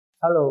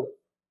Hello,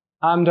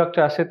 I'm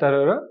Dr. Asit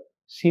Arora,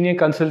 Senior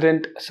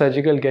Consultant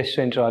Surgical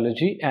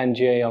Gastroenterology and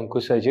GI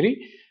Onco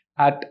Surgery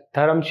at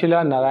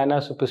Dharamshila Narayana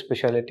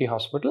Superspeciality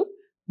Hospital,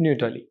 New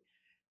Delhi.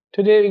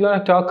 Today we're going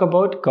to talk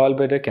about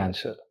gallbladder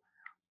cancer.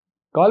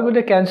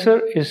 Gallbladder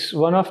cancer is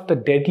one of the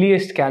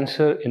deadliest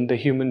cancer in the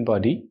human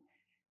body,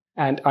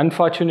 and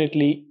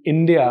unfortunately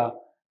India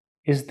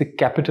is the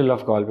capital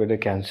of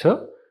gallbladder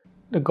cancer.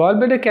 The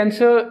gallbladder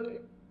cancer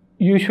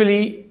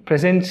usually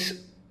presents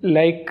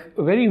like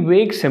very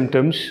vague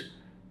symptoms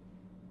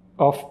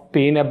of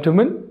pain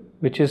abdomen,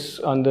 which is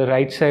on the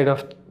right side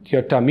of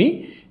your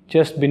tummy,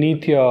 just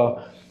beneath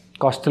your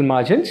costal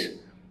margins.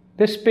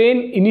 This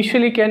pain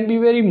initially can be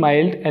very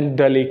mild and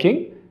dull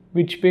aching,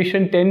 which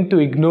patients tend to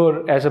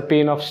ignore as a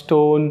pain of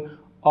stone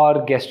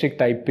or gastric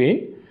type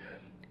pain.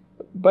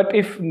 But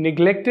if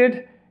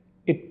neglected,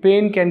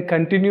 pain can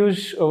continue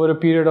over a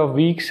period of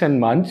weeks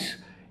and months.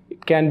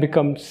 It can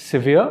become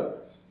severe.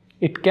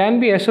 It can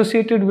be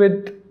associated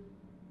with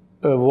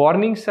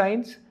warning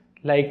signs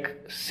like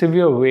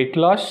severe weight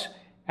loss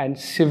and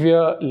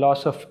severe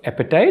loss of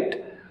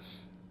appetite.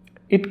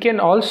 It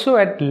can also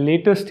at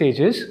later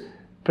stages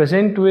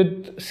present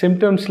with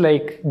symptoms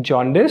like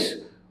jaundice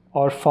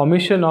or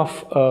formation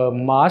of a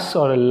mass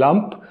or a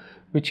lump,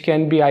 which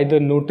can be either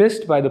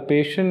noticed by the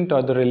patient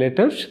or the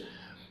relatives.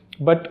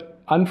 But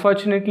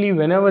unfortunately,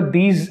 whenever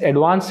these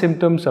advanced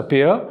symptoms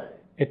appear,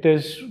 it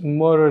is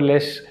more or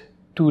less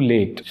too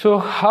late. So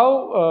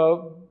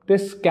how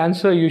this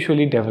cancer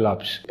usually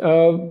develops?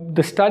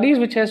 The studies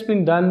which has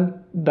been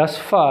done thus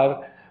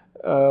far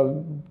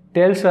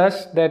tells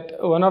us that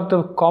one of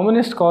the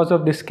commonest cause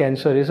of this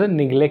cancer is a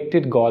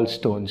neglected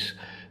gallstones.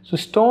 So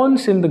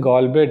stones in the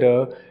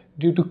gallbladder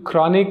due to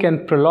chronic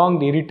and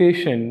prolonged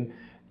irritation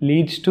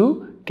leads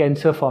to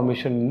cancer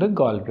formation in the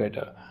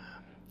gallbladder.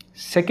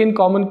 Second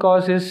common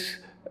cause is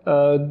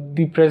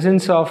the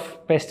presence of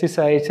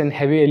pesticides and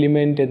heavy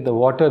element in the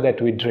water that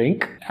we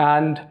drink.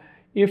 And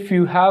if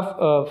you have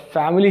a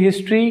family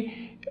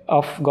history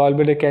of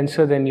gallbladder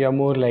cancer, then you are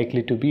more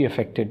likely to be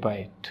affected by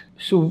it.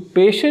 So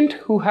patients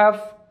who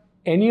have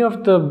any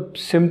of the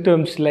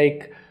symptoms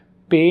like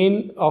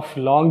pain of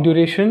long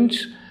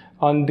durations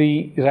on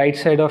the right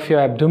side of your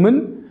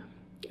abdomen,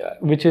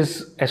 which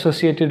is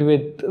associated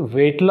with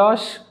weight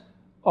loss,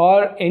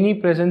 or any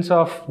presence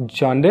of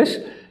jaundice,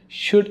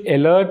 should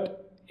alert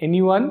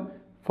anyone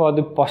for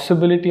the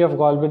possibility of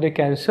gallbladder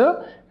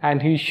cancer,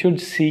 and he should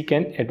seek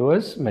an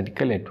adverse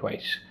medical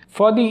advice.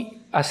 For the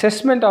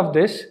assessment of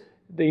this,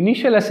 the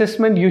initial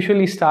assessment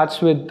usually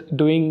starts with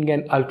doing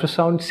an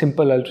ultrasound,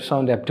 simple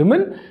ultrasound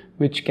abdomen,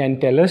 which can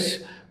tell us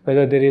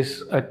whether there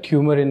is a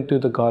tumor into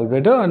the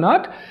gallbladder or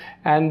not.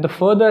 And the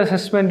further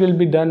assessment will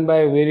be done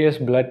by various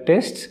blood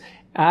tests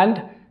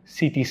and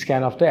CT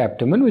scan of the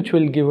abdomen, which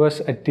will give us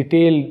a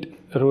detailed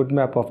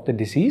roadmap of the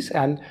disease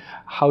and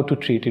how to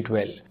treat it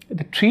well.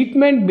 The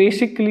treatment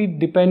basically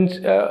depends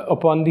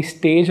upon the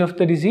stage of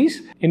the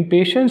disease. In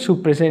patients who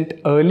present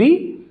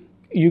early,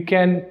 you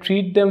can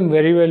treat them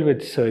very well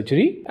with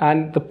surgery,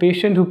 and the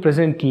patient who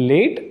present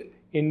late,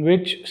 in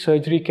which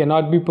surgery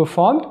cannot be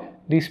performed,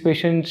 these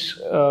patients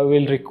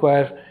will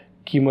require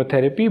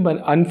chemotherapy.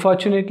 But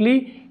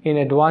unfortunately, in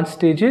advanced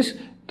stages,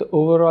 the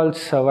overall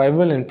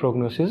survival and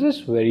prognosis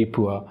is very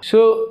poor.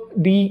 So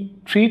the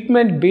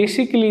treatment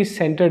basically is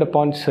centered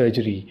upon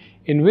surgery,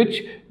 in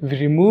which we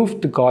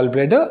remove the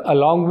gallbladder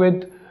along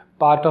with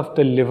part of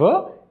the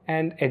liver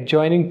and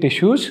adjoining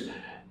tissues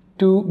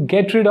to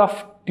get rid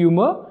of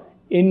tumor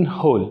in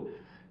whole.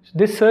 So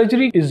this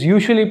surgery is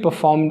usually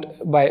performed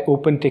by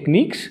open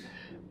techniques,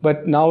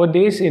 but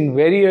nowadays in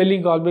very early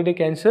gallbladder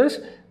cancers,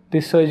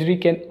 this surgery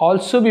can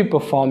also be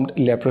performed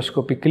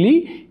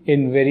laparoscopically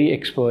in very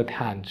expert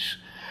hands.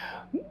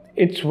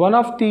 It's one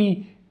of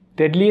the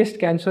deadliest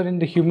cancer in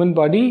the human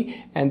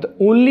body, and the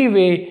only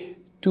way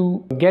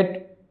to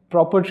get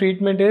proper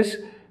treatment is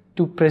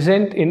to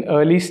present in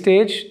early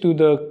stage to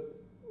the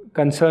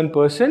concerned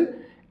person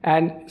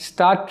and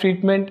start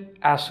treatment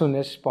as soon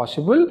as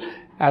possible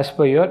as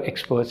per your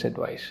expert's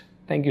advice.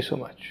 Thank you so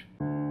much.